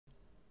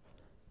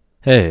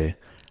Hey,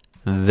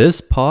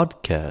 this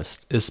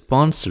podcast is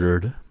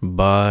sponsored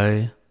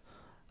by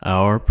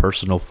our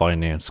personal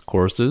finance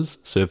courses.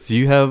 So if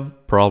you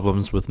have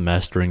problems with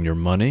mastering your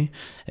money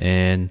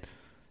and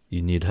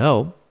you need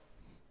help,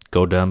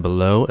 go down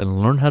below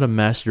and learn how to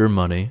master your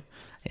money.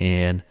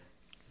 And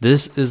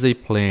this is a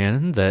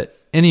plan that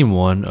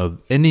anyone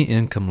of any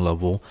income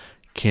level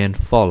can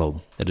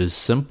follow. It is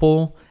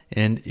simple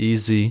and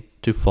easy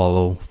to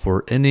follow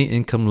for any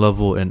income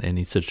level in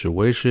any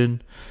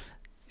situation,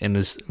 and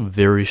is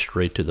very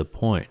straight to the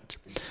point.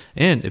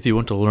 And if you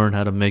want to learn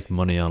how to make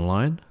money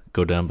online,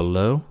 go down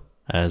below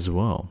as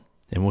well.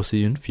 And we'll see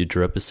you in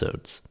future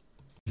episodes.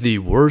 The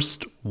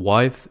worst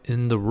wife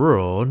in the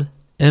world,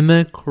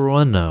 Emma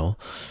Coronel,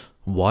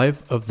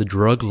 wife of the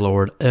drug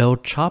lord El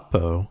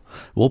Chapo,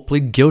 will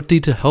plead guilty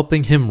to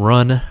helping him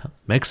run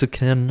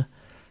Mexican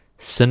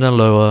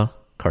Sinaloa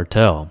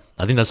cartel.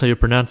 I think that's how you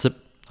pronounce it.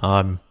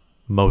 I'm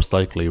most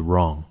likely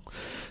wrong.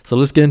 So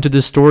let's get into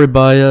this story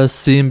by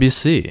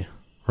CNBC.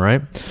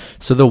 Right?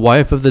 So the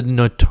wife of the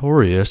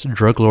notorious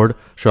drug lord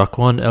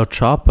Joaquin El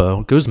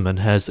Chapo Guzman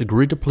has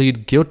agreed to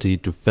plead guilty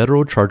to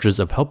federal charges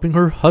of helping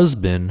her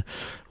husband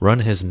run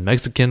his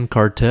Mexican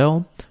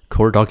cartel,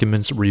 court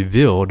documents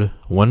revealed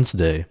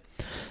Wednesday.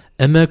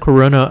 Emma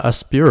Corona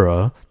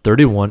Aspira,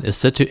 31, is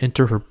set to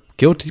enter her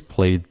guilty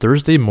plea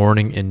Thursday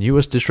morning in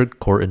U.S. District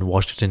Court in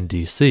Washington,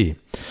 D.C.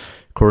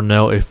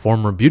 Coronel, a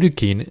former beauty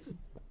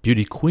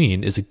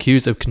queen, is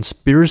accused of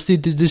conspiracy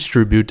to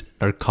distribute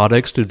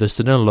narcotics to the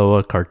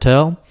Sinaloa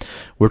cartel,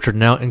 which her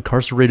now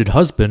incarcerated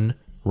husband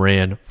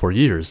ran for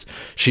years.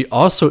 She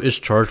also is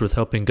charged with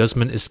helping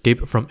Guzman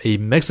escape from a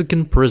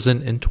Mexican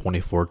prison in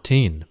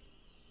 2014.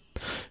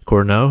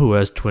 Coronel, who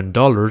has twin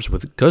daughters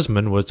with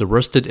Guzman, was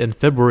arrested in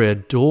February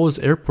at Dulles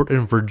Airport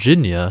in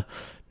Virginia,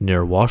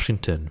 near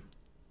Washington.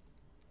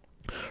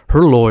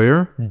 Her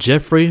lawyer,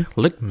 Jeffrey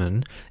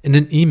Lichtman, in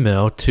an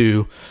email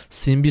to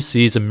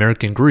CNBC's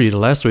American Greed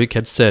last week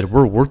had said,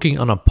 "We're working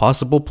on a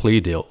possible plea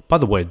deal." By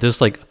the way, this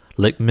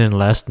Lichtman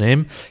last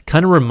name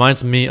kind of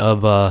reminds me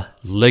of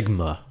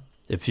Ligma,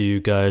 if you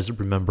guys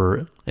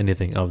remember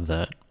anything of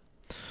that.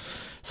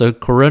 So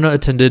Corona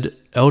attended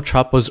El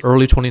Chapo's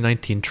early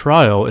 2019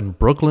 trial in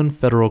Brooklyn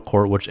federal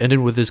court, which ended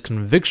with his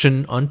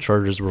conviction on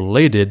charges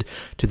related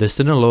to the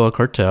Sinaloa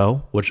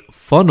cartel, which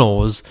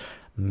funnels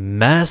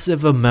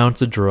massive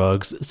amounts of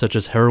drugs such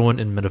as heroin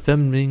and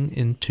methamphetamine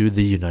into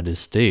the United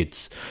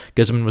States.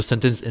 Guzman was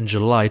sentenced in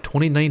July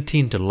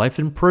 2019 to life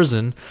in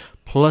prison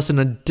plus an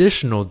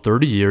additional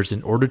 30 years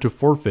in order to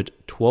forfeit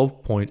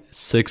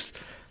 $12.6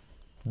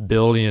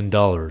 billion.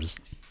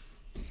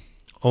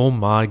 Oh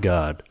my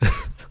God.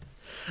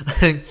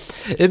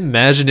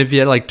 Imagine if you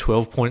had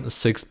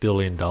 $12.6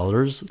 billion.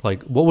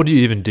 What would you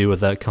even do with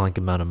that kind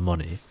of amount of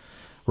money,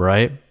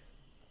 right?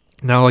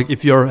 Now,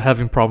 if you're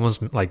having problems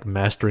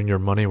mastering your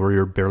money where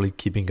you're barely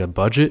keeping a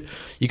budget,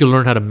 you can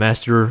learn how to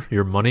master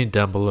your money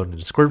down below in the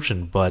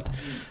description. But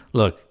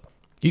look,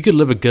 you could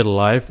live a good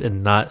life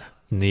and not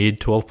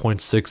need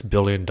 $12.6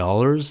 billion,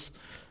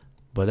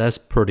 but that's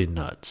pretty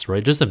nuts,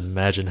 right? Just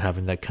imagine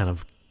having that kind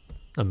of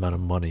amount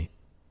of money.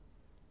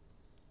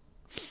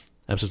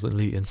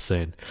 Absolutely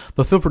insane.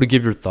 But feel free to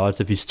give your thoughts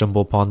if you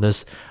stumble upon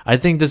this. I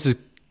think this is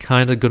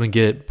kind of going to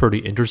get pretty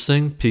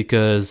interesting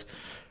because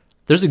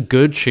there's a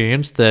good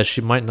chance that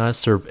she might not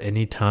serve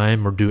any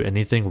time or do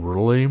anything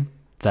really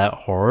that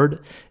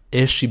hard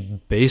if she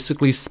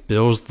basically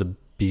spills the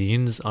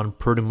beans on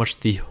pretty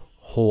much the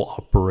whole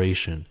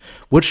operation,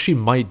 which she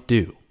might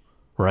do,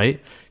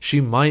 right?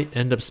 She might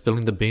end up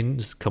spilling the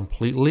beans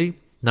completely,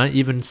 not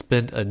even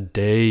spend a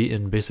day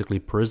in basically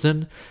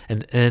prison,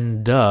 and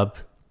end up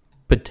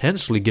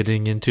potentially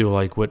getting into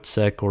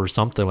WITSEC or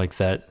something like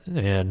that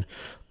and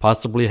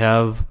possibly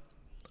have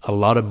a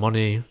lot of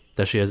money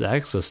that she has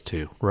access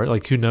to,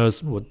 right? Who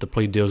knows what the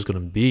plea deal is going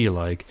to be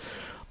like,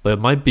 but it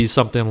might be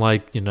something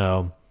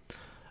a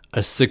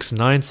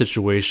 6-9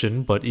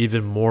 situation, but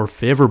even more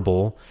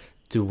favorable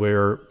to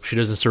where she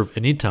doesn't serve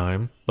any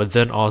time, but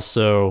then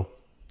also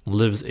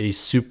lives a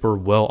super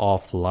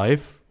well-off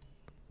life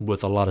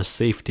with a lot of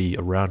safety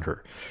around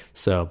her.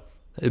 So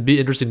it'd be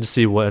interesting to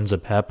see what ends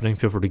up happening.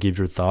 Feel free to give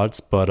your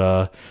thoughts, but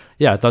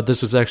yeah, I thought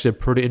this was actually a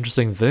pretty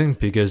interesting thing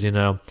because,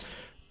 El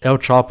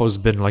Chapo's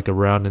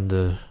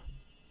been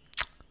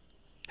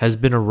has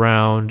been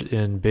around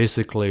and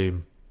basically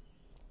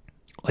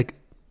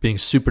being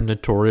super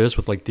notorious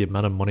with the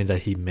amount of money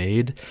that he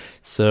made.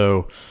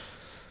 So,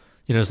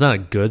 it's not a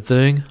good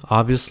thing,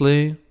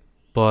 obviously,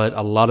 but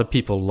a lot of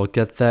people look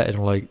at that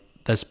and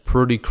that's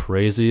pretty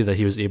crazy that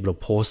he was able to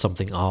pull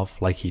something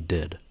off like he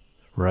did,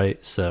 right?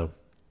 So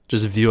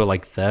just view it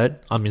like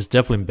that. I mean, it's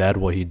definitely bad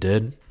what he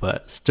did,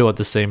 but still at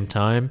the same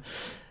time,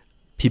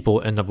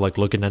 people end up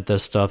looking at that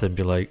stuff and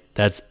be like,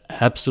 that's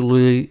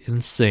absolutely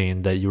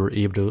insane that you were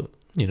able to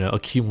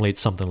accumulate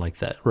something like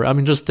that. Right? I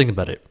mean, just think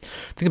about it.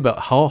 Think about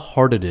how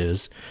hard it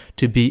is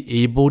to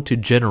be able to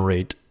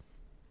generate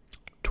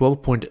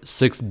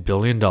 $12.6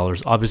 billion.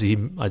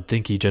 Obviously, I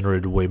think he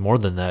generated way more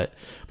than that,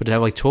 but to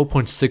have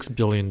 $12.6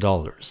 billion,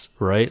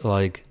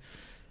 right?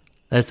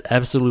 That's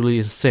absolutely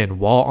insane.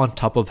 While on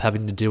top of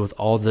having to deal with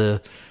all the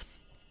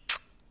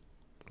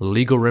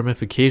legal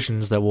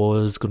ramifications that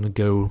was going to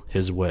go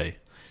his way.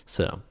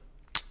 So,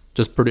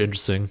 just pretty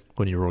interesting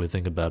when you really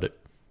think about it.